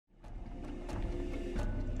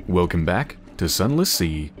Welcome back to Sunless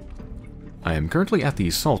Sea. I am currently at the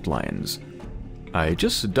Salt Lions. I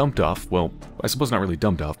just dumped off, well, I suppose not really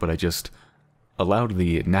dumped off, but I just allowed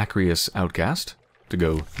the Nacreous outcast to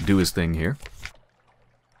go do his thing here.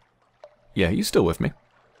 Yeah, he's still with me.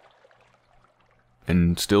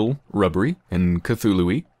 And still rubbery and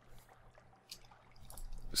Cthulhu-y.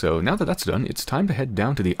 So now that that's done, it's time to head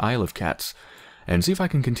down to the Isle of Cats and see if I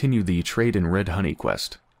can continue the Trade in Red Honey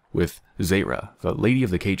quest with Zaira, the Lady of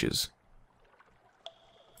the Cages.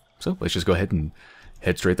 So let's just go ahead and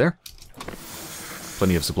head straight there.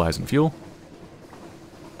 Plenty of supplies and fuel.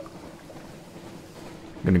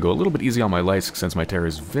 I'm going to go a little bit easy on my lights since my terror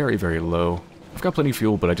is very, very low. I've got plenty of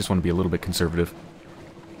fuel, but I just want to be a little bit conservative.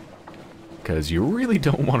 Because you really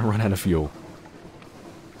don't want to run out of fuel.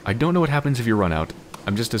 I don't know what happens if you run out.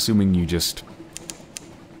 I'm just assuming you just...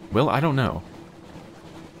 Well, I don't know.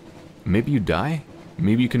 Maybe you die?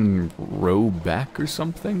 Maybe you can row back or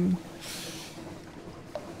something?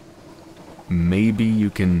 Maybe you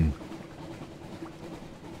can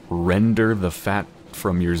render the fat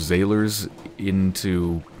from your sailors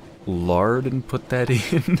into lard and put that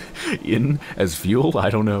in as fuel? I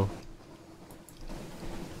don't know.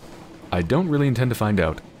 I don't really intend to find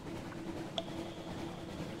out.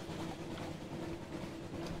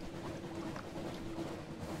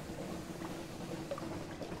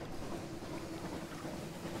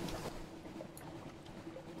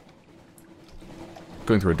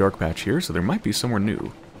 Going through a dark patch here, so there might be somewhere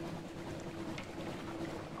new.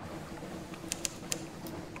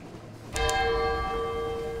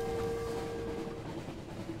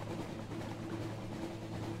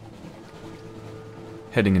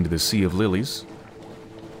 Heading into the Sea of Lilies.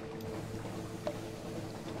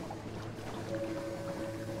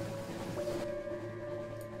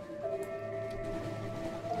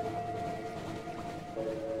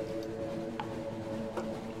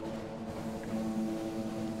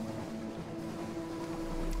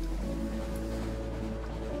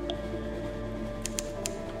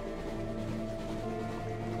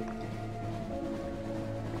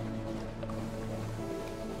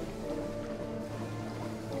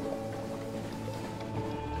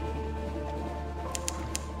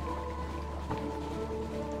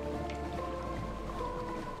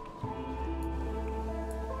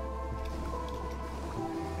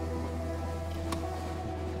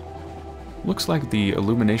 Looks like the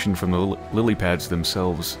illumination from the lily pads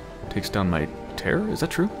themselves takes down my terror? Is that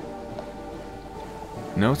true?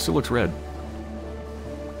 No, it still looks red.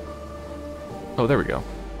 Oh, there we go.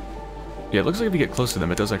 Yeah, it looks like if you get close to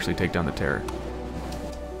them, it does actually take down the terror.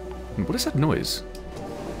 What is that noise?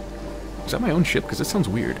 Is that my own ship? Because it sounds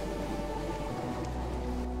weird.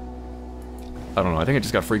 I don't know, I think I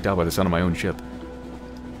just got freaked out by the sound of my own ship.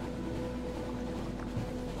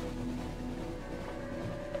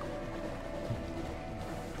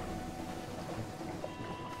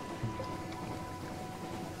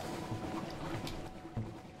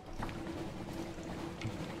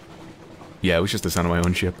 Yeah, it was just the sound of my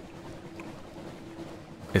own ship.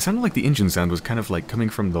 It sounded like the engine sound was kind of like coming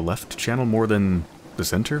from the left channel more than the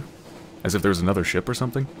center. As if there was another ship or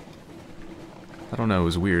something. I don't know, it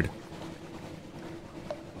was weird.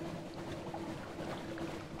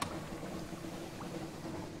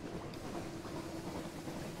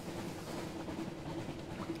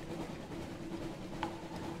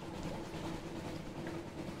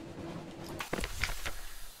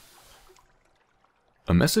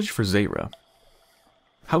 A message for Zaira.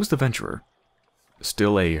 How's the Venturer?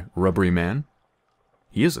 Still a rubbery man?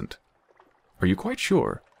 He isn't. Are you quite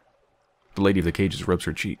sure? The Lady of the Cages rubs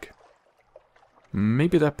her cheek.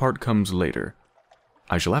 Maybe that part comes later.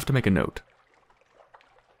 I shall have to make a note.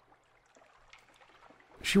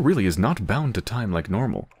 She really is not bound to time like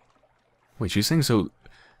normal. Wait, she's saying so...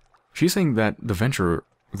 She's saying that the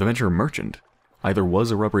Venturer merchant either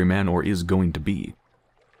was a rubbery man or is going to be.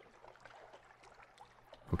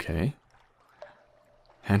 Okay.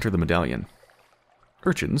 Hand her the medallion.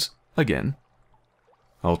 Urchins, again.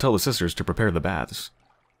 I'll tell the sisters to prepare the baths.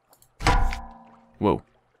 Whoa.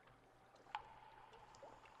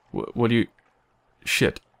 What do you...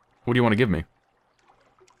 Shit. What do you want to give me?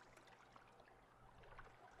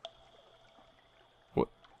 What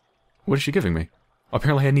is she giving me?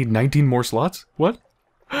 Apparently I need 19 more slots? What?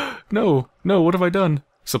 No, what have I done?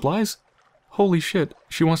 Supplies? Holy shit,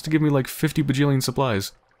 she wants to give me like 50 bajillion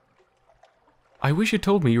supplies. I wish you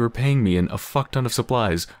told me you were paying me in a fuck ton of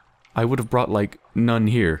supplies. I would have brought, like, none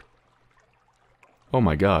here. Oh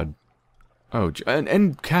my god. Oh,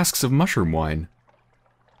 and casks of mushroom wine.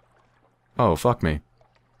 Oh, fuck me.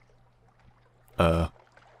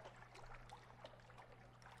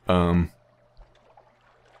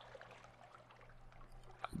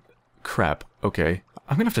 Crap. Okay.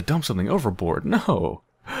 I'm gonna have to dump something overboard. No!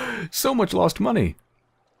 So much lost money!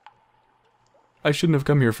 I shouldn't have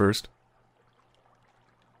come here first.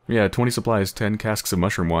 Yeah, 20 supplies, 10 casks of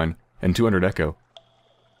mushroom wine, and 200 echo.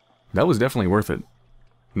 That was definitely worth it.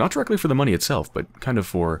 Not directly for the money itself, but kind of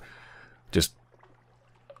for just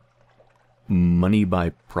money by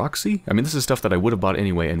proxy? I mean, this is stuff that I would have bought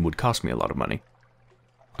anyway and would cost me a lot of money.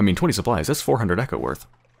 I mean, 20 supplies, that's 400 echo worth.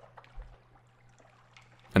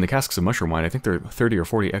 And the casks of mushroom wine, I think they're 30 or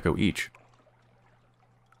 40 echo each.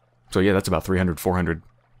 So yeah, that's about 300, 400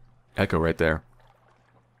 echo right there.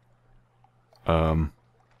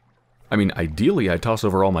 I mean, ideally I'd toss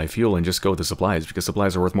over all my fuel and just go with the supplies, because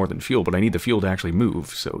supplies are worth more than fuel, but I need the fuel to actually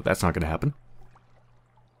move, so that's not going to happen.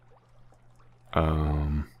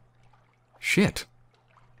 Shit.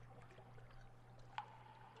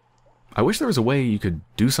 I wish there was a way you could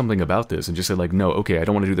do something about this and just say, like, no, okay, I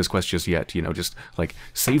don't want to do this quest just yet, you know, just, like,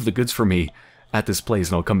 save the goods for me at this place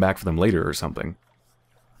and I'll come back for them later or something.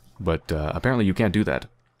 But, apparently you can't do that.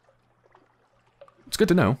 It's good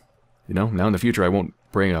to know. You know, now in the future I won't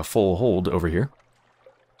bring a full hold over here.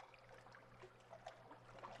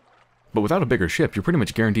 But without a bigger ship, you're pretty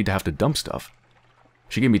much guaranteed to have to dump stuff.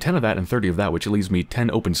 She gave me 10 of that and 30 of that, which leaves me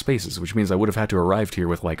 10 open spaces, which means I would have had to arrive here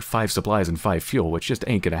with like 5 supplies and 5 fuel, which just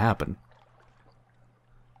ain't gonna happen.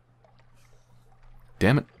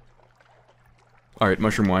 Damn it. Alright,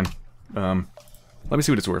 mushroom wine. Let me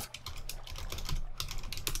see what it's worth.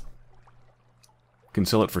 Can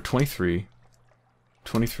sell it for 23,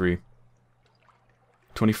 23,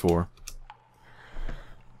 24.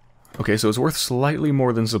 Okay, so it's worth slightly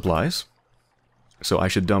more than supplies. So I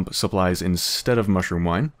should dump supplies instead of mushroom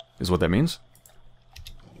wine, is what that means.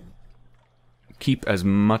 Keep as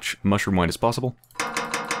much mushroom wine as possible.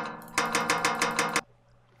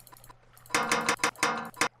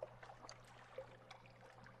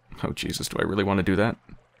 Oh Jesus, do I really want to do that?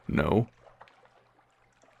 No.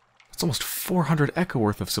 It's almost 400 echo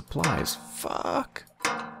worth of supplies. Fuck.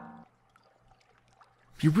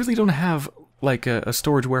 You really don't have, like, a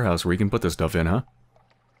storage warehouse where you can put this stuff in, huh?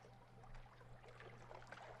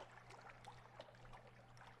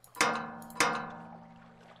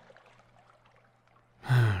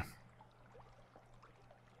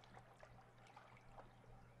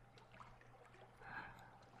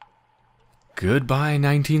 Goodbye,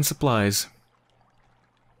 19 supplies.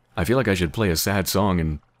 I feel like I should play a sad song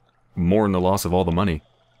and mourn the loss of all the money.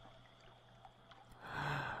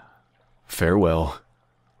 Farewell.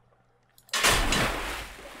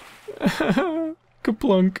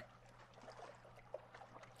 Kaplunk.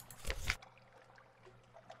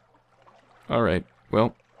 Alright,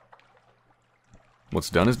 well.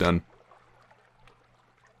 What's done is done.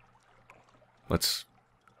 Let's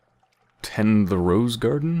tend the rose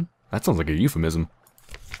garden? That sounds like a euphemism.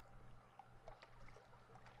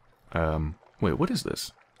 Wait, what is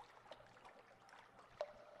this?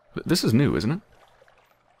 This is new, isn't it?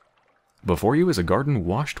 Before you is a garden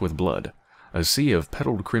washed with blood, a sea of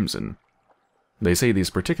petaled crimson. They say these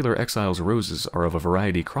particular exile's roses are of a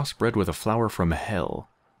variety crossbred with a flower from hell.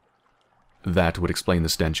 That would explain the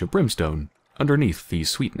stench of brimstone underneath the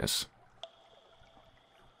sweetness.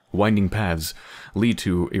 Winding paths lead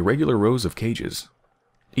to irregular rows of cages,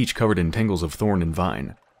 each covered in tangles of thorn and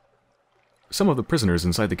vine. Some of the prisoners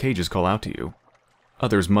inside the cages call out to you.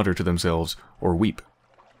 Others mutter to themselves or weep.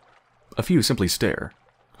 A few simply stare,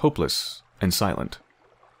 hopeless and silent.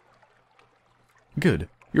 Good,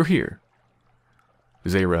 you're here.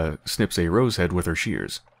 Zaira snips a rosehead with her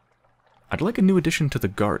shears. I'd like a new addition to the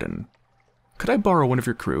garden. Could I borrow one of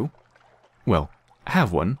your crew? Well,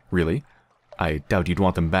 have one, really. I doubt you'd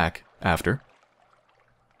want them back after.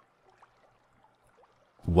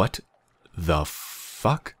 What the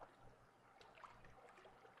fuck?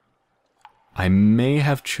 I may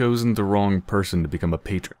have chosen the wrong person to become a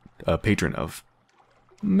patron of.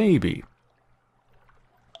 Maybe.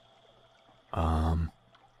 A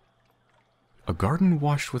garden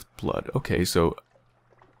washed with blood. Okay, so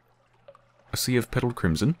a sea of petaled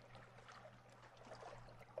crimson.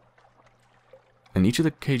 And each of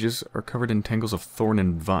the cages are covered in tangles of thorn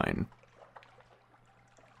and vine.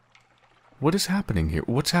 What is happening here?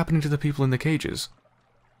 What's happening to the people in the cages?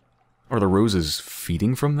 Are the roses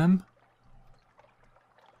feeding from them?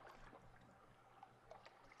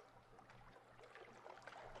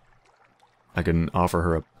 I can offer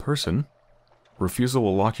her a person. Refusal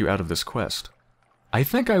will lock you out of this quest. I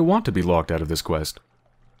think I want to be locked out of this quest.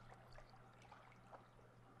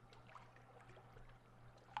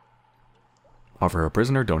 Offer her a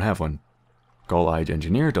prisoner, don't have one. Gall-eyed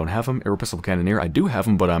engineer, don't have him. Irrepressible cannoneer, I do have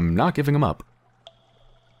him, but I'm not giving him up.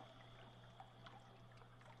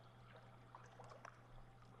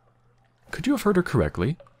 Could you have heard her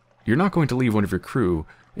correctly? You're not going to leave one of your crew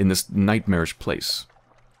in this nightmarish place.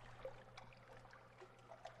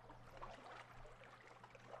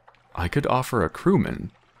 I could offer a crewman.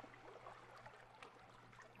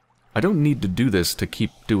 I don't need to do this to keep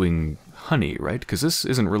doing honey, right? Because this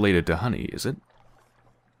isn't related to honey, is it?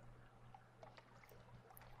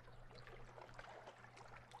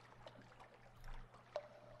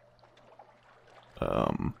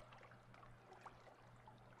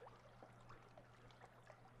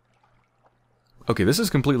 Okay, this is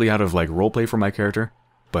completely out of, like, roleplay for my character,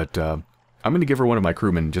 but, I'm gonna give her one of my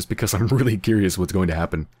crewmen just because I'm really curious what's going to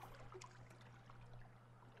happen.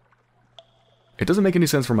 It doesn't make any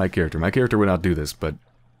sense for my character. My character would not do this, but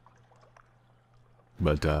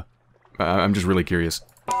I'm just really curious.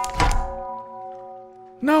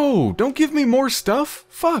 No! Don't give me more stuff!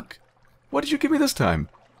 Fuck! What did you give me this time?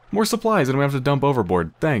 More supplies that I'm gonna have to dump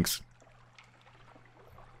overboard. Thanks.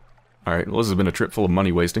 Alright, well, this has been a trip full of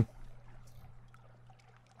money wasting.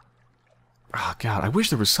 Oh, God, I wish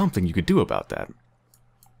there was something you could do about that.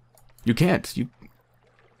 You can't.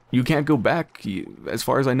 You can't go back. As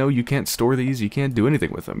far as I know, you can't store these. You can't do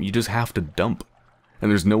anything with them. You just have to dump.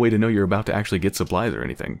 And there's no way to know you're about to actually get supplies or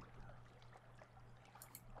anything.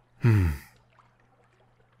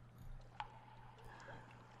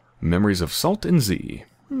 Memories of Salt and Z.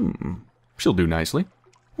 She'll do nicely.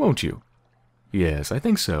 Won't you? Yes, I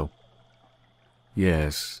think so.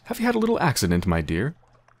 Yes. Have you had a little accident, my dear?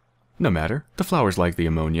 No matter. The flowers like the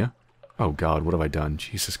ammonia. Oh God, what have I done?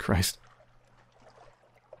 Jesus Christ.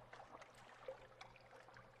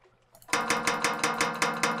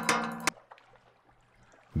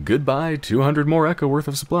 Goodbye, 200 more echo worth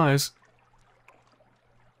of supplies.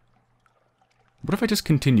 What if I just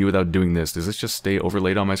continue without doing this? Does this just stay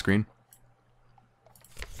overlaid on my screen?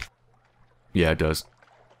 Yeah, it does.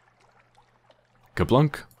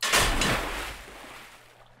 Kablunk.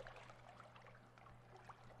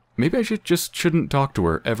 Maybe I shouldn't talk to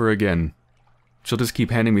her ever again. She'll just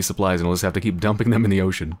keep handing me supplies and I'll just have to keep dumping them in the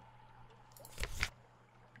ocean.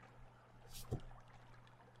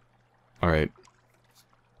 Alright.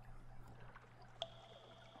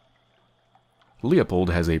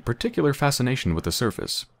 Leopold has a particular fascination with the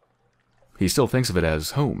surface. He still thinks of it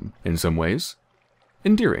as home, in some ways.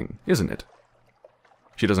 Endearing, isn't it?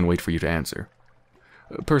 She doesn't wait for you to answer.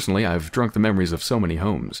 Personally, I've drunk the memories of so many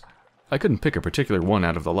homes. I couldn't pick a particular one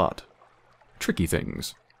out of the lot. Tricky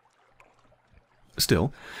things.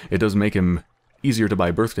 Still, it does make him easier to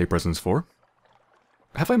buy birthday presents for.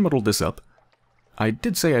 Have I muddled this up? I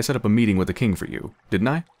did say I set up a meeting with the king for you, didn't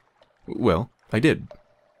I? Well, I did.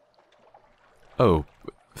 Oh,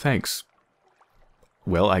 thanks.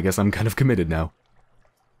 Well, I guess I'm kind of committed now.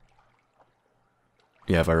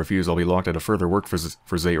 Yeah, if I refuse, I'll be locked out of further work for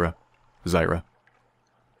Zaira. Zaira?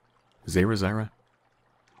 Zaira?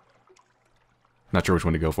 Not sure which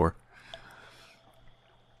one to go for.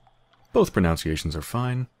 Both pronunciations are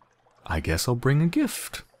fine. I guess I'll bring a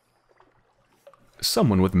gift.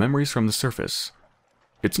 Someone with memories from the surface.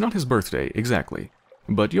 It's not his birthday, exactly,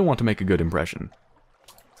 but you'll want to make a good impression.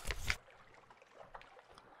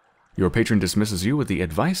 Your patron dismisses you with the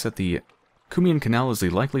advice that the Cumian Canal is the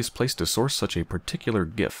likeliest place to source such a particular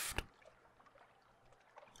gift.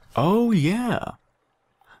 Oh, yeah.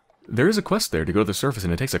 There is a quest there to go to the surface,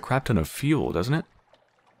 and it takes a crap ton of fuel, doesn't it?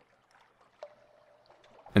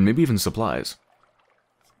 And maybe even supplies.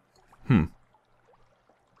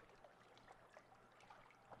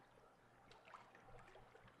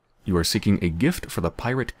 You are seeking a gift for the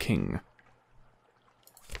Pirate King.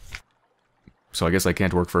 So I guess I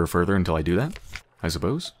can't work for her further until I do that, I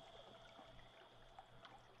suppose.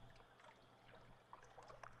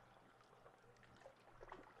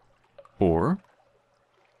 Or...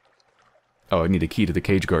 oh, I need a key to the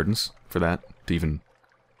cage gardens for that, to even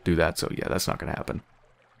do that, so yeah, that's not going to happen.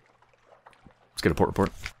 Let's get a port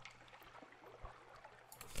report.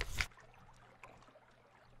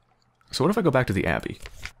 So what if I go back to the Abbey?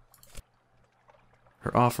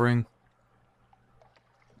 Her offering.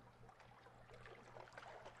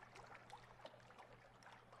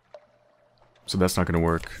 So that's not going to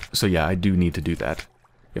work. So yeah, I do need to do that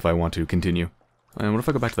if I want to continue. And what if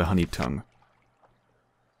I go back to the Honey Tongue?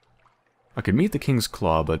 I could meet the King's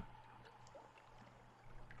Claw, but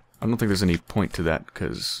I don't think there's any point to that,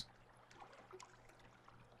 because...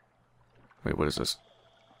 wait, what is this?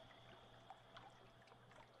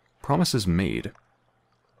 Promises made.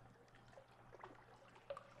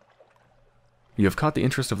 You have caught the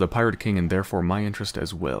interest of the Pirate King, and therefore my interest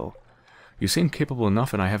as well. You seem capable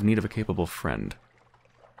enough, and I have need of a capable friend.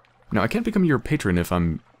 Now, I can't become your patron if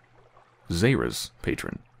I'm Zaira's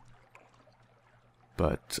patron.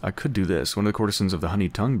 But I could do this. One of the courtesans of the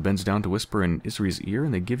honeyed tongue bends down to whisper in Isri's ear,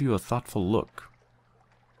 and they give you a thoughtful look.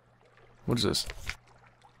 What is this?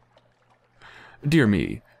 Dear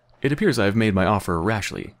me, it appears I have made my offer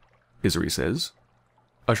rashly, Isri says,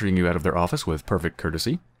 ushering you out of their office with perfect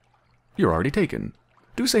courtesy. You're already taken.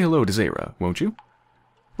 Do say hello to Zaira, won't you?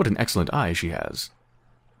 What an excellent eye she has.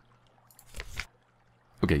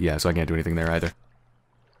 Okay, yeah, so I can't do anything there either.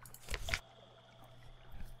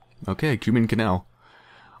 Okay, Cumin Canal.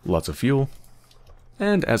 Lots of fuel.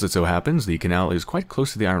 And as it so happens, the canal is quite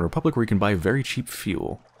close to the Iron Republic where you can buy very cheap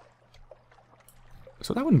fuel.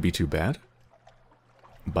 So that wouldn't be too bad.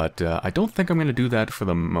 But I don't think I'm going to do that for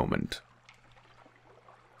the moment.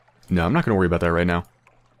 No, I'm not going to worry about that right now.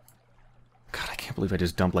 God, I can't believe I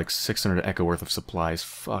just dumped like 600 Echo worth of supplies.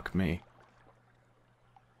 Fuck me.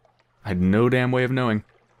 I had no damn way of knowing.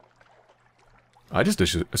 I just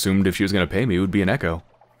assumed if she was going to pay me, it would be an Echo.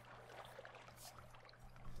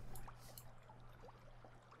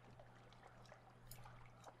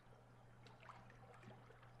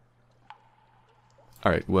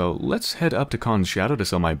 Alright, well, let's head up to Khan's Shadow to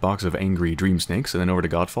sell my box of angry dream snakes, and then over to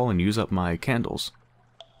Godfall and use up my candles.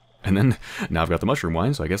 And then, now I've got the mushroom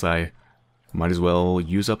wine, so I guess I might as well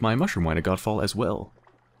use up my mushroom wine at Godfall as well.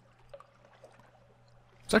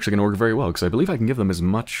 It's actually going to work very well, because I believe I can give them as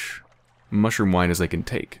much mushroom wine as they can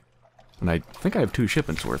take. And I think I have 2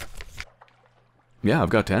 shipments worth. Yeah, I've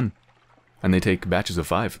got 10. And they take batches of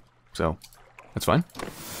 5, so that's fine.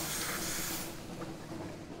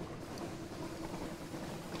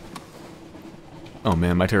 Oh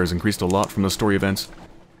man, my terror has increased a lot from the story events.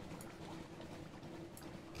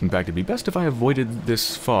 In fact, it'd be best if I avoided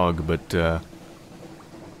this fog, but,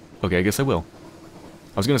 okay, I guess I will.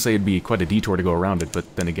 I was gonna say it'd be quite a detour to go around it,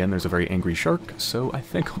 but then again, there's a very angry shark, so I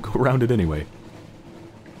think I'll go around it anyway.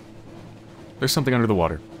 There's something under the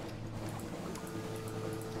water.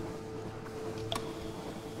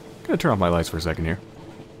 Gonna turn off my lights for a second here.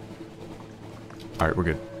 Alright, we're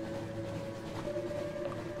good.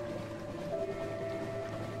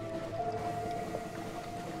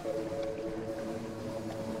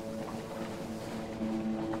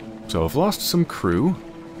 So I've lost some crew.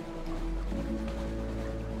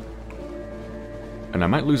 And I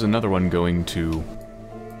might lose another one going to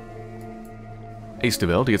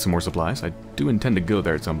Citadel to get some more supplies. I do intend to go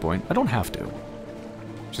there at some point. I don't have to.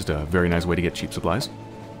 Just a very nice way to get cheap supplies.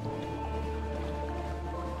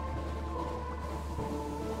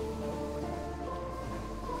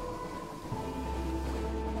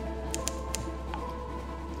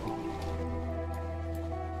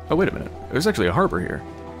 Oh, wait a minute. There's actually a harbor here.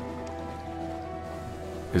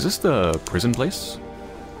 Is this the prison place?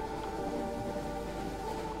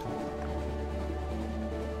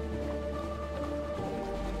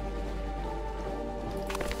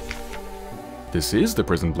 This is the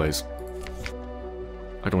prison place.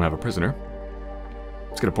 I don't have a prisoner.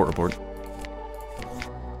 Let's get a port report.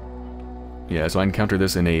 Yeah, so I encountered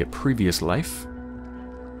this in a previous life.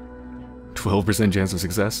 12% chance of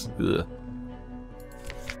success. Ugh.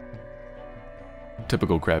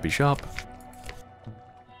 Typical crappy shop.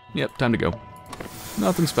 Yep, time to go.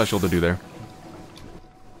 Nothing special to do there.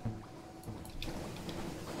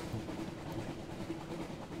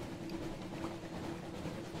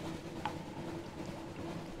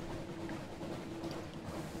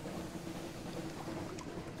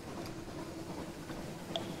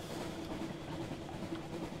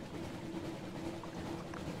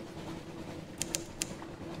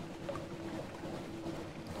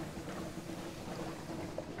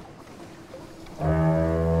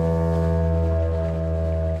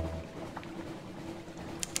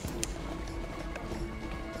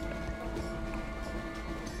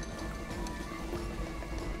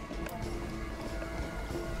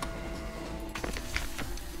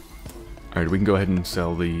 Alright, we can go ahead and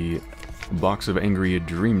sell the box of angry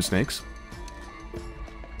dream snakes.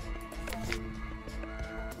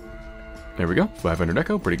 There we go, 500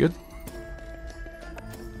 Echo, pretty good.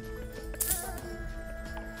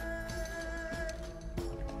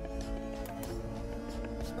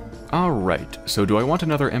 Alright, so do I want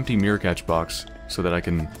another empty mirror catch box so that I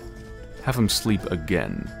can have him sleep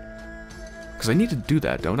again? Because I need to do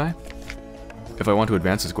that, don't I? If I want to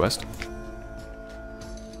advance this quest.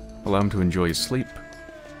 Allow him to enjoy his sleep.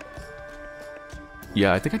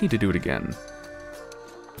 Yeah, I think I need to do it again.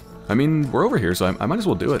 I mean, we're over here, so I might as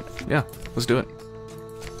well do it. Yeah, let's do it.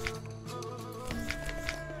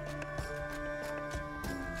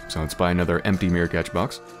 So let's buy another empty mirror catch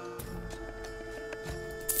box.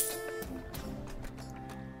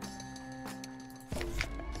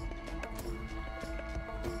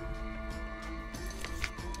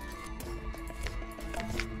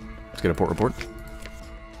 Let's get a port report.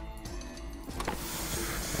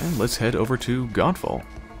 And let's head over to Godfall.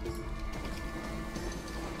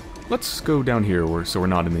 Let's go down here so we're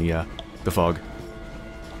not in the fog.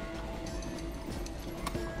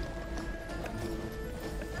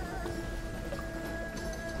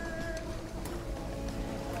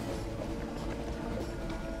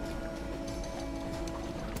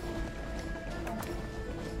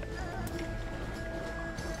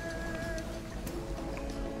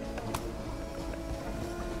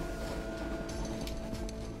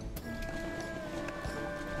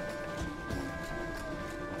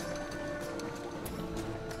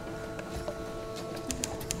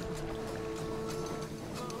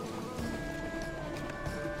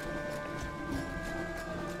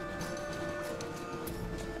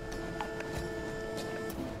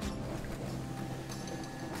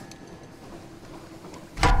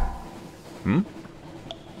 Hmm?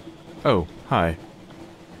 Oh, hi.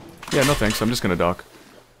 Yeah, no thanks, I'm just gonna dock.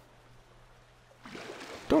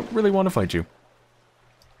 Don't really want to fight you.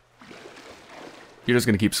 You're just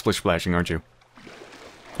gonna keep splish-splashing, aren't you?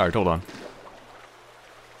 Alright, hold on.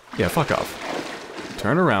 Yeah, fuck off.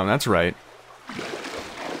 Turn around, that's right.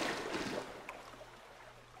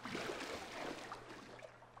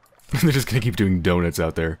 They're just gonna keep doing donuts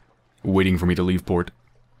out there, waiting for me to leave port.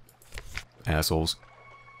 Assholes.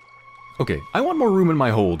 Okay, I want more room in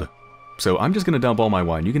my hold, so I'm just gonna dump all my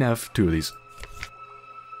wine. You can have 2 of these.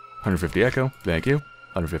 150 echo, thank you.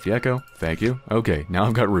 150 echo, thank you. Okay, now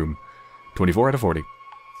I've got room. 24 out of 40.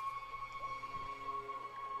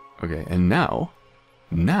 Okay, and now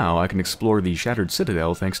I can explore the Shattered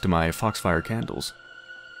Citadel thanks to my Foxfire candles.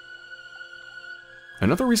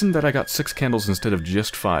 Another reason that I got 6 candles instead of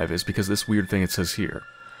just 5 is because this weird thing it says here.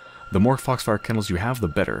 The more Foxfire candles you have, the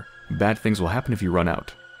better. Bad things will happen if you run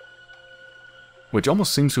out. Which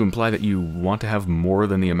almost seems to imply that you want to have more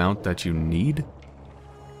than the amount that you need.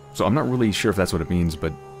 So I'm not really sure if that's what it means,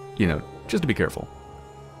 but, you know, just to be careful.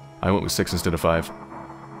 I went with 6 instead of 5.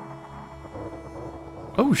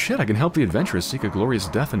 Oh shit, I can help the adventurous seek a glorious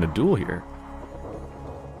death in a duel here.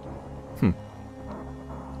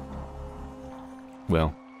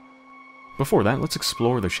 Well, before that, let's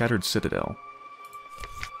explore the Shattered Citadel.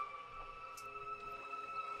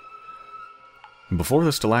 Before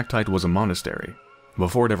the stalactite was a monastery,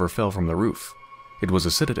 before it ever fell from the roof, it was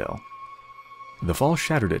a citadel. The fall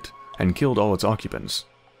shattered it and killed all its occupants.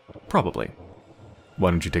 Probably.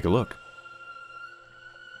 Why don't you take a look?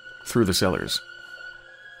 Through the cellars.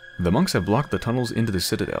 The monks have blocked the tunnels into the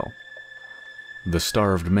citadel. The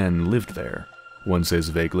starved men lived there, one says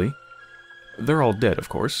vaguely. They're all dead, of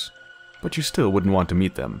course, but you still wouldn't want to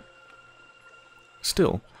meet them.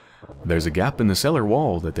 Still, there's a gap in the cellar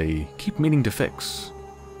wall that they keep meaning to fix.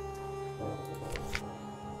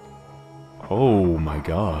 Oh my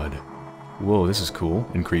god. Whoa, this is cool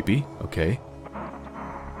and creepy. Okay.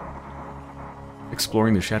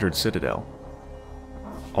 Exploring the Shattered Citadel.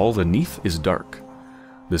 All beneath is dark.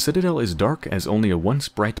 The Citadel is dark as only a once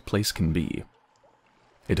bright place can be.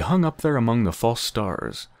 It hung up there among the false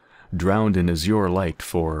stars, drowned in azure light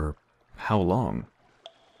for how long?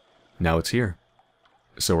 Now it's here.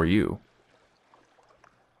 So are you.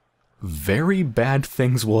 Very bad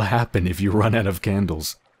things will happen if you run out of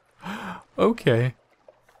candles. Okay.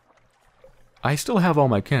 I still have all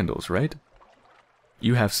my candles, right?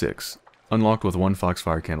 You have 6. Unlocked with 1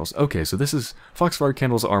 Foxfire candles. Okay, so this is... Foxfire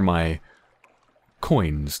candles are my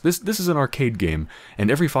coins. This is an arcade game,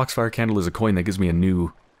 and every Foxfire candle is a coin that gives me a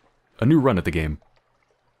new run at the game.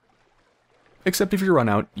 Except if you run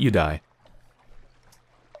out, you die.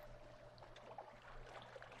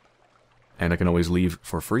 And I can always leave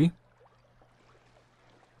for free.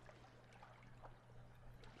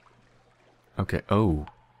 Okay, oh.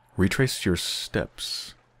 Retrace your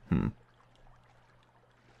steps.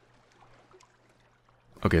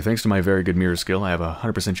 Okay, thanks to my very good mirror skill, I have a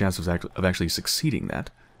 100% chance of actually succeeding that.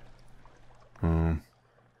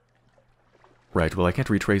 Right, well I can't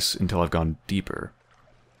retrace until I've gone deeper.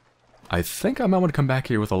 I think I might want to come back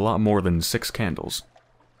here with a lot more than 6 candles.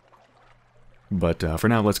 But for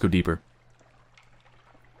now, let's go deeper.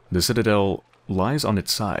 The Citadel lies on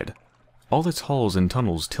its side. All its halls and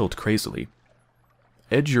tunnels tilt crazily.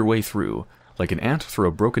 Edge your way through, like an ant through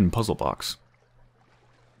a broken puzzle box.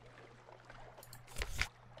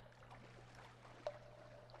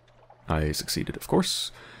 I succeeded, of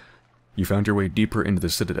course. You found your way deeper into the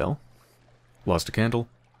Citadel. Lost a candle.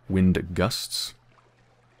 Wind gusts.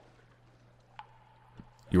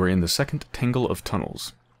 You are in the second tangle of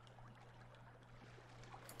tunnels.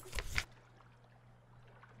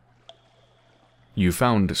 You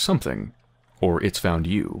found something, or it's found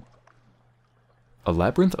you. A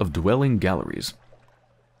labyrinth of dwelling galleries.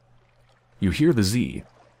 You hear the Z.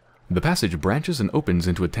 The passage branches and opens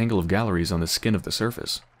into a tangle of galleries on the skin of the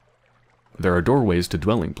surface. There are doorways to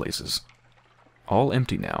dwelling places. All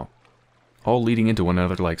empty now. All leading into one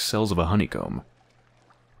another like cells of a honeycomb.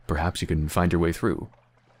 Perhaps you can find your way through.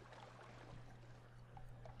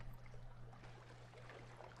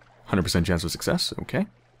 100% chance of success, okay.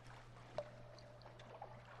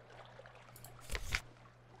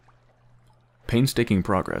 Painstaking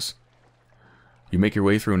progress. You make your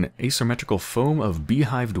way through an asymmetrical foam of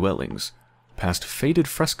beehive dwellings, past faded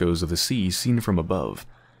frescoes of the sea seen from above,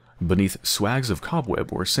 beneath swags of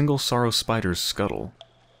cobweb where single sorrow spiders scuttle,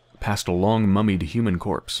 past a long mummied human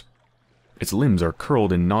corpse. Its limbs are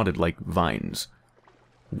curled and knotted like vines.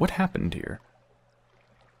 What happened here?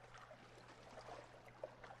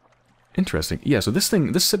 Interesting. Yeah, so this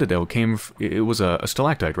citadel came, it was a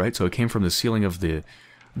stalactite, right? So it came from the ceiling of the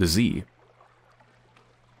Z.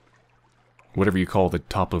 Whatever you call the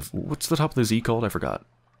top of... What's the top of the Z called? I forgot.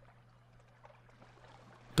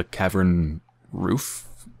 The cavern roof,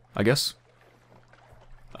 I guess?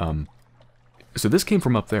 So this came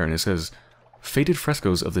from up there, and it says, faded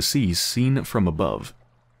frescoes of the sea seen from above.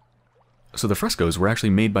 So the frescoes were actually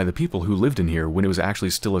made by the people who lived in here when it was actually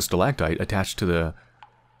still a stalactite attached to the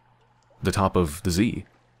top of the Z.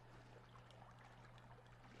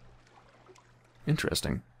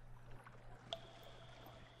 Interesting.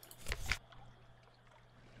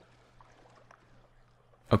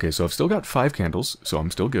 Okay, so I've still got 5 candles, so I'm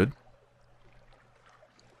still good.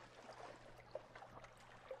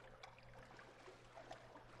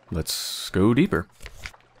 Let's go deeper.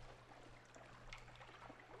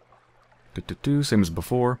 Same as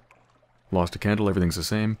before. Lost a candle, everything's the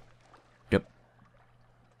same. Yep.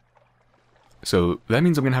 So that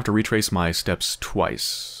means I'm going to have to retrace my steps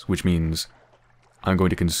twice, which means I'm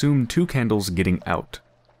going to consume 2 candles getting out.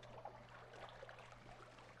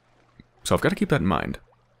 So I've got to keep that in mind.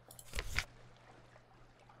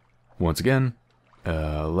 Once again,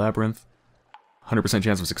 labyrinth, 100%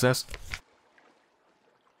 chance of success.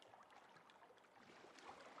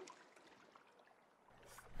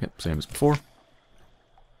 Yep, same as before.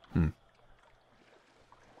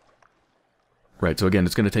 Right, so again,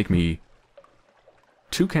 it's going to take me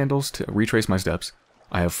 2 candles to retrace my steps.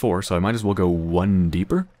 I have 4, so I might as well go 1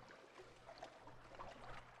 deeper.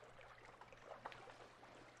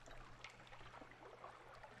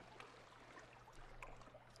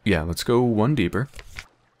 Yeah, let's go 1 deeper.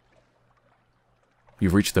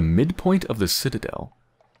 You've reached the midpoint of the Citadel.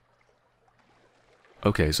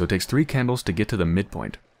 Okay, so it takes 3 candles to get to the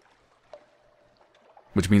midpoint.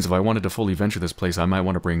 Which means if I wanted to fully venture this place, I might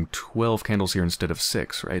want to bring 12 candles here instead of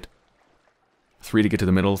 6, right? 3 to get to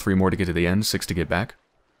the middle, 3 more to get to the end, 6 to get back.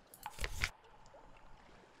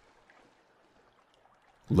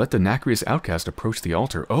 Let the Nacreous outcast approach the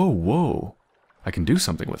altar. Oh, whoa! I can do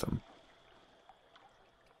something with him.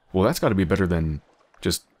 Well, that's got to be better than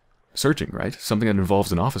just searching, right? Something that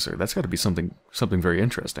involves an officer. That's got to be something very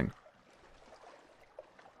interesting.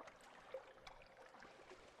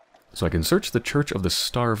 So I can search the Church of the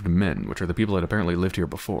Starved Men, which are the people that apparently lived here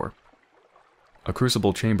before. A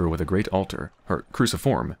crucible chamber with a great altar, or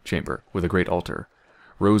cruciform chamber with a great altar.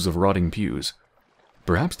 Rows of rotting pews.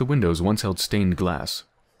 Perhaps the windows once held stained glass.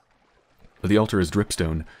 The altar is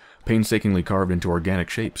dripstone, painstakingly carved into organic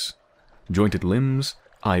shapes. Jointed limbs,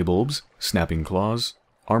 eye bulbs, snapping claws,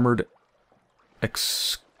 armored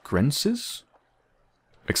excrescences?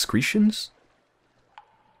 Excretions?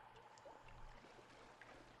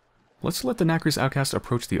 Let's let the Nacreous outcast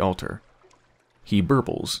approach the altar. He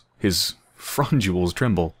burbles. His frondules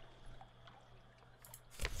tremble.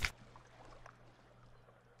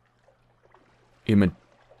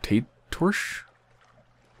 Imitators?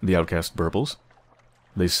 The outcast burbles.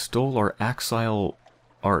 They stole our axile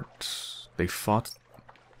art. They fought.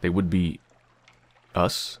 They would be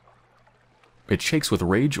us. It shakes with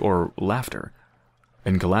rage or laughter,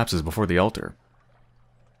 and collapses before the altar.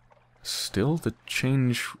 Still, the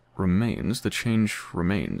change remains. The change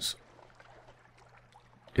remains.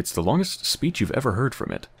 It's the longest speech you've ever heard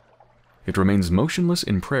from it. It remains motionless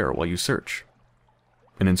in prayer while you search.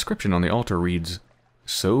 An inscription on the altar reads,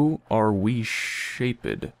 "So are we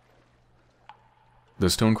shaped." The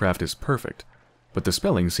stonecraft is perfect, but the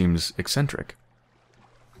spelling seems eccentric.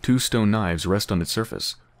 2 stone knives rest on its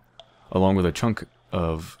surface, along with a chunk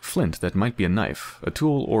of flint that might be a knife, a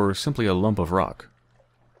tool, or simply a lump of rock.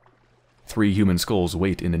 3 human skulls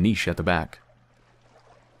wait in a niche at the back.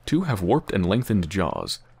 2 have warped and lengthened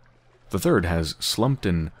jaws. The third has slumped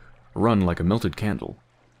and run like a melted candle,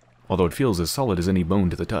 although it feels as solid as any bone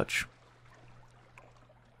to the touch.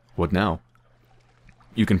 What now?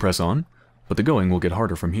 You can press on, but the going will get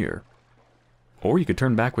harder from here. Or you could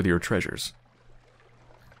turn back with your treasures.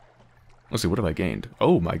 Let's see, what have I gained?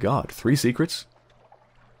 Oh my god, 3 secrets?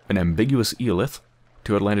 An ambiguous eolith,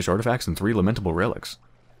 2 outlandish artifacts, and 3 lamentable relics.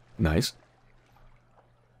 Nice.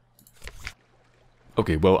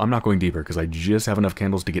 Okay, well, I'm not going deeper, because I just have enough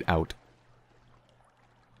candles to get out.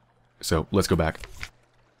 So, let's go back.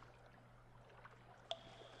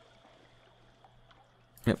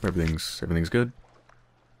 Yep, everything's good.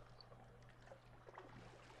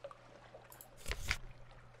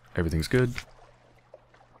 Everything's good.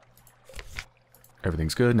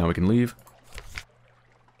 Everything's good, now we can leave.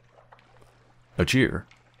 A cheer.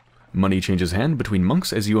 Money changes hand between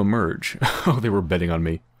monks as you emerge. Oh, they were betting on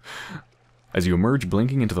me. As you emerge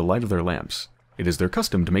blinking into the light of their lamps. It is their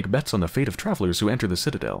custom to make bets on the fate of travelers who enter the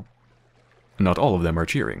Citadel. Not all of them are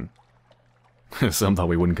cheering. Some thought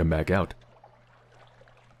we wouldn't come back out.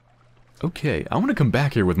 Okay, I want to come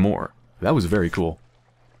back here with more. That was very cool.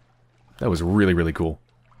 That was really, really cool.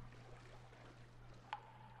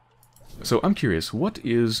 So I'm curious, what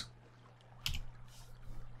is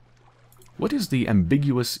the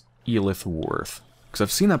ambiguous eolith worth? Because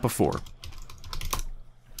I've seen that before.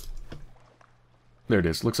 There it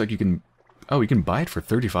is. Looks like you can... Oh, you can buy it for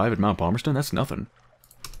 35 at Mount Palmerston? That's nothing.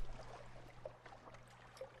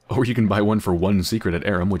 Or you can buy one for 1 secret at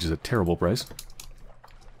Aram, which is a terrible price.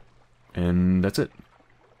 And that's it.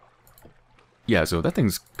 Yeah, so that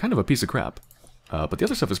thing's kind of a piece of crap. But the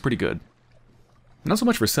other stuff is pretty good. Not so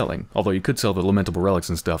much for selling, although you could sell the lamentable relics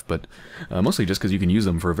and stuff, but mostly just because you can use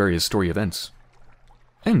them for various story events.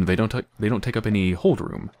 And they don't take up any hold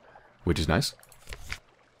room, which is nice.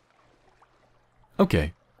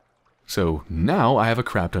 Okay, so now I have a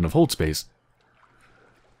crap ton of hold space.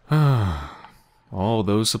 All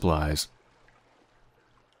those supplies.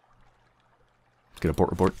 Let's get a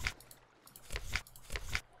port report.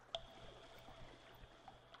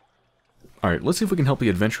 Alright, let's see if we can help the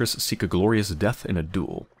adventurous seek a glorious death in a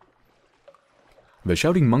duel. The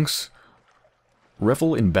shouting monks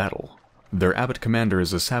revel in battle. Their abbot commander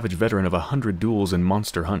is a savage veteran of 100 duels and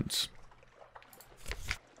monster hunts.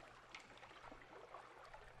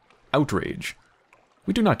 Outrage.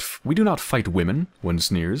 We do not fight women, one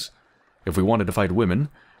sneers. If we wanted to fight women,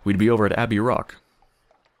 we'd be over at Abbey Rock.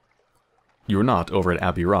 You're not over at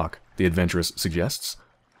Abbey Rock, the adventuress suggests.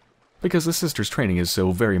 Because the sisters' training is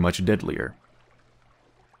so very much deadlier.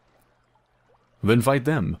 Then fight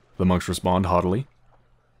them, the monks respond haughtily.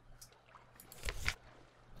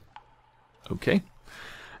 Okay,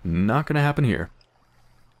 not gonna happen here.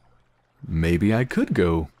 Maybe I could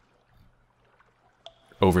go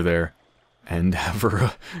over there and have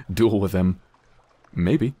her duel with them.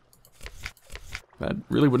 Maybe. That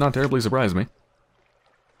really would not terribly surprise me.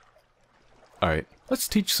 Alright, let's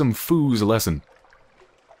teach some foos a lesson.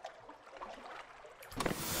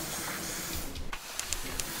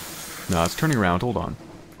 No, it's turning around. Hold on.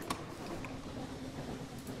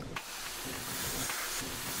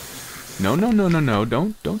 No, no, no, no, no.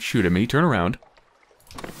 Don't shoot at me. Turn around.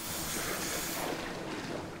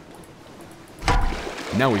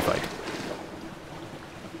 Now we fight.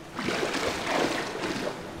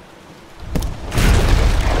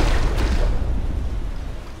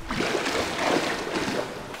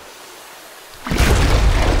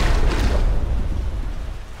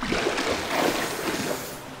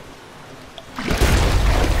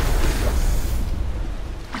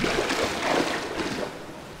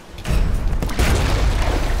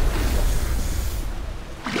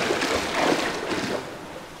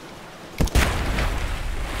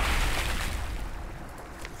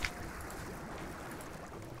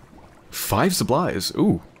 Five supplies.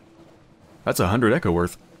 Ooh. That's 100 echo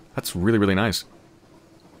worth. That's really, really nice.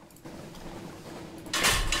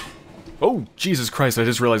 Oh, Jesus Christ, I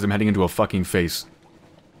just realized I'm heading into a fucking face.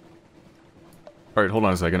 Alright, hold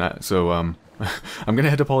on a second. I'm gonna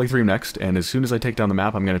head to Polythreum next, and as soon as I take down the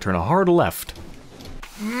map, I'm gonna turn a hard left.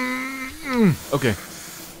 Okay.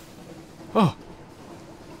 Oh.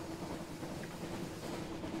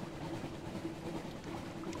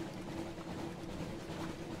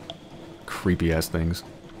 Creepy ass things.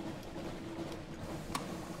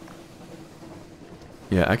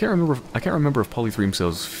 Yeah, I can't remember if Polythreum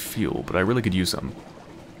sells fuel, but I really could use some.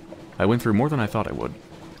 I went through more than I thought I would.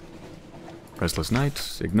 Restless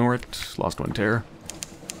Night, ignore it, lost one tear.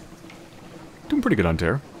 Doing pretty good on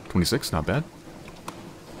tear. 26, not bad.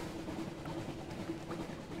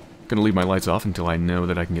 Gonna leave my lights off until I know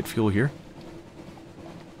that I can get fuel here.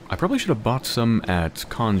 I probably should have bought some at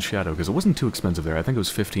Khan's Shadow, because it wasn't too expensive there. I think it was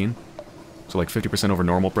 15. So like 50% over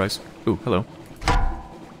normal price. Ooh, hello.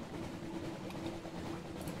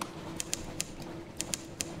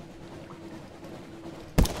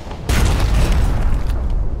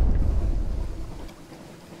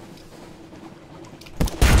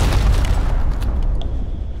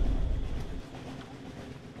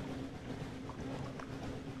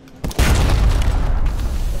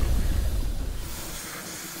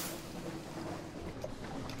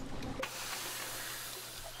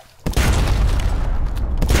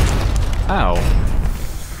 Ow.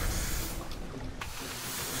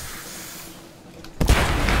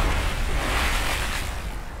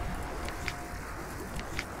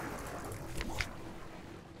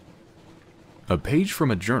 A page from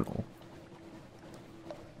a journal.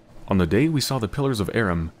 On the day we saw the pillars of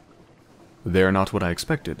Aram, they are not what I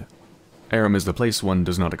expected. Aram is the place one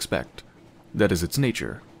does not expect. That is its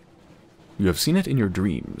nature. You have seen it in your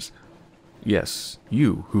dreams. Yes,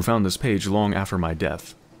 you, who found this page long after my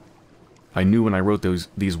death. I knew when I wrote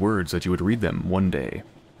these words that you would read them one day.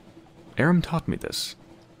 Aram taught me this,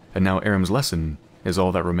 and now Aram's lesson is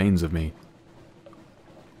all that remains of me.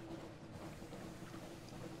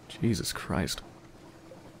 Jesus Christ.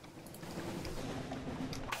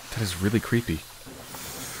 That is really creepy.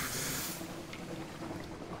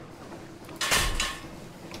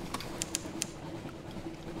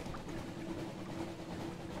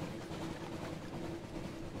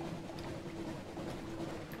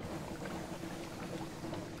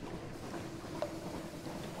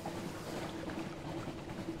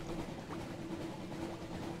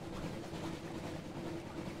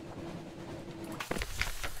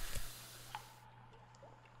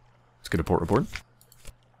 Let's get a port report.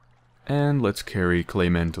 And let's carry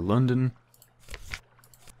Clayman to London.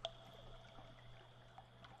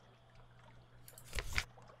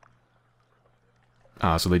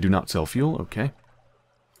 Ah, so they do not sell fuel, okay.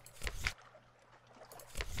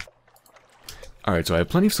 Alright, so I have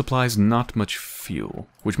plenty of supplies, not much fuel.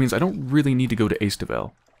 Which means I don't really need to go to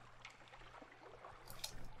Citadel.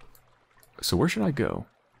 So where should I go?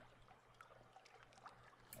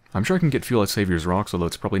 I'm sure I can get fuel at Savior's Rocks, although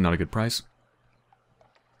it's probably not a good price.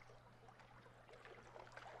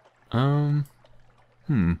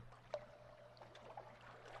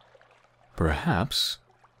 Perhaps.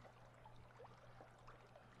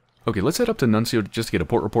 Okay, let's head up to Nuncio just to get a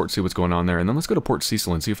port report, see what's going on there, and then let's go to Port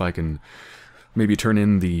Cecil and see if I can maybe turn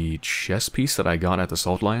in the chess piece that I got at the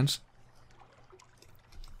Salt Lions.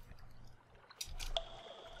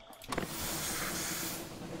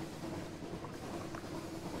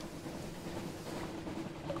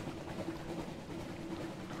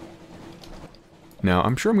 Now,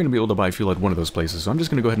 I'm sure I'm going to be able to buy fuel at one of those places, so I'm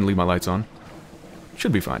just going to go ahead and leave my lights on.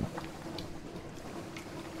 Should be fine.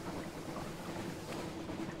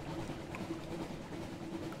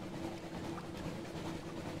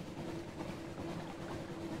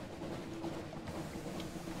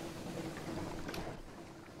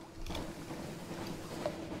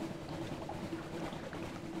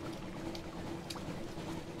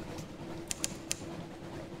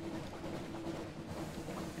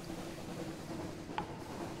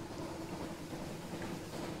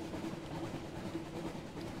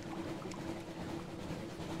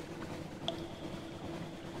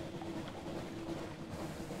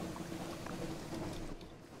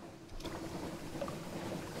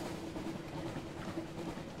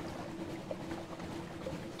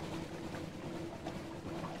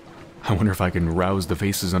 I wonder if I can rouse the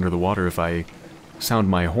faces under the water if I sound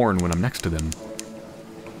my horn when I'm next to them.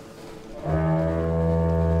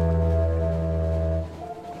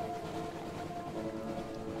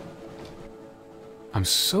 I'm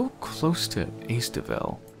so close to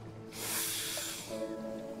Citadel.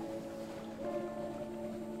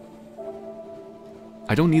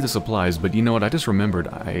 I don't need the supplies, but you know what, I just remembered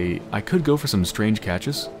I could go for some strange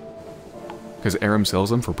catches. Because Aram sells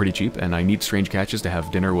them for pretty cheap, and I need strange catches to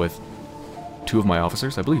have dinner with two of my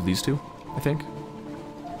officers. I believe these two, I think.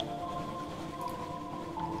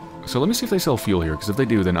 So let me see if they sell fuel here, because if they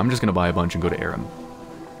do, then I'm just going to buy a bunch and go to Aram.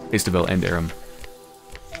 Citadel and Aram.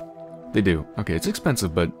 They do. Okay, it's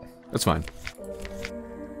expensive, but that's fine.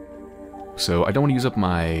 So I don't want to use up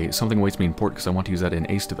my something awaits me in port, because I want to use that in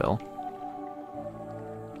Citadel.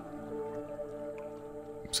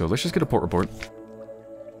 So let's just get a port report.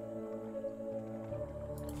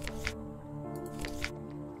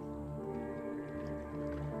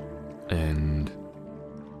 And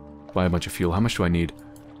buy a bunch of fuel. How much do I need?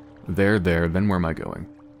 There, then where am I going?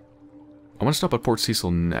 I want to stop at Port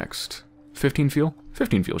Cecil next. 15 fuel?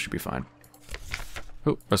 15 fuel should be fine.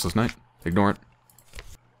 Oh, Restless Night. Ignore it.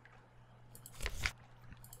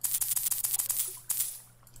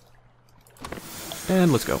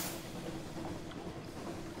 And let's go.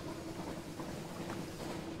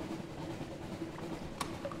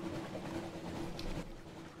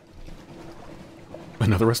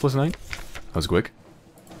 Another Restless Night? That was quick.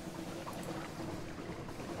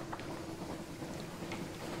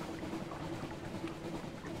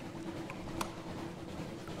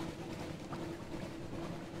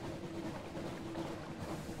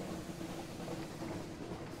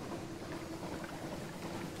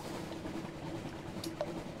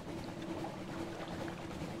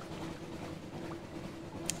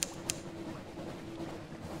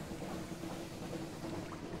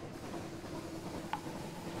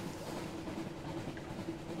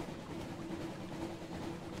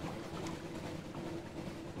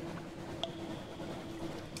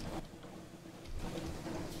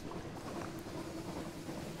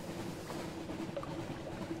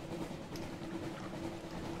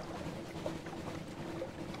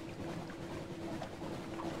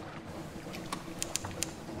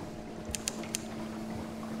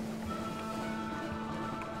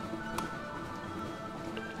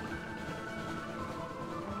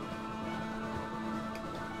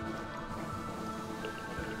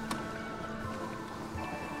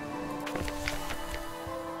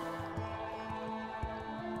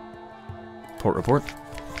 Port report.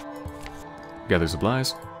 Gather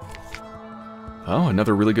supplies. Oh,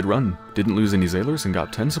 another really good run. Didn't lose any sailors and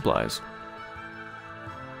got 10 supplies.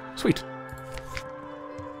 Sweet.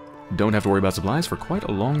 Don't have to worry about supplies for quite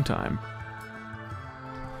a long time.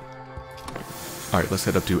 Alright, let's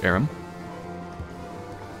head up to Aram.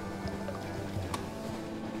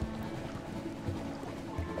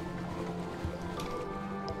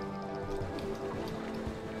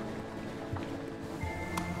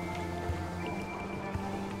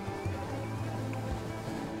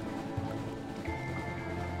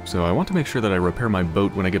 So I want to make sure that I repair my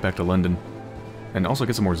boat when I get back to London, and also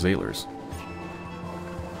get some more sailors.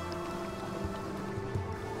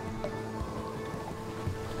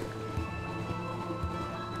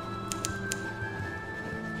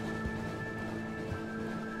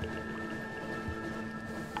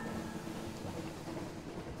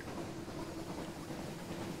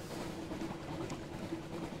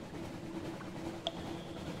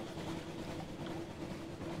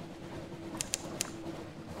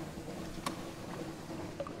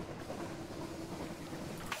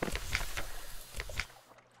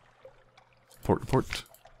 Port report.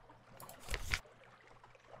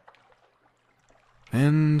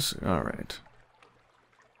 And, alright.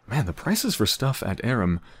 Man, the prices for stuff at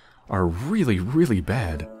Aram are really, really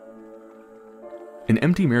bad. An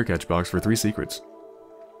empty mirror catch box for 3 secrets.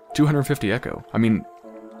 250 echo. I mean,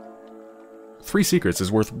 3 secrets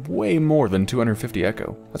is worth way more than 250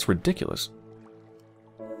 echo. That's ridiculous.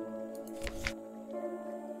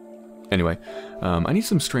 Anyway, I need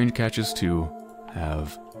some strange catches to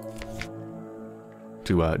have...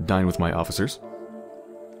 to dine with my officers.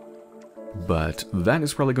 But that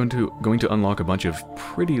is probably going to unlock a bunch of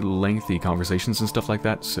pretty lengthy conversations and stuff like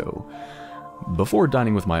that, so before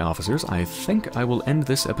dining with my officers, I think I will end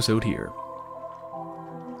this episode here.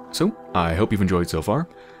 So, I hope you've enjoyed so far,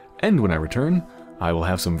 and when I return, I will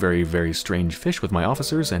have some very, very strange fish with my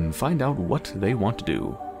officers and find out what they want to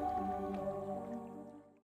do.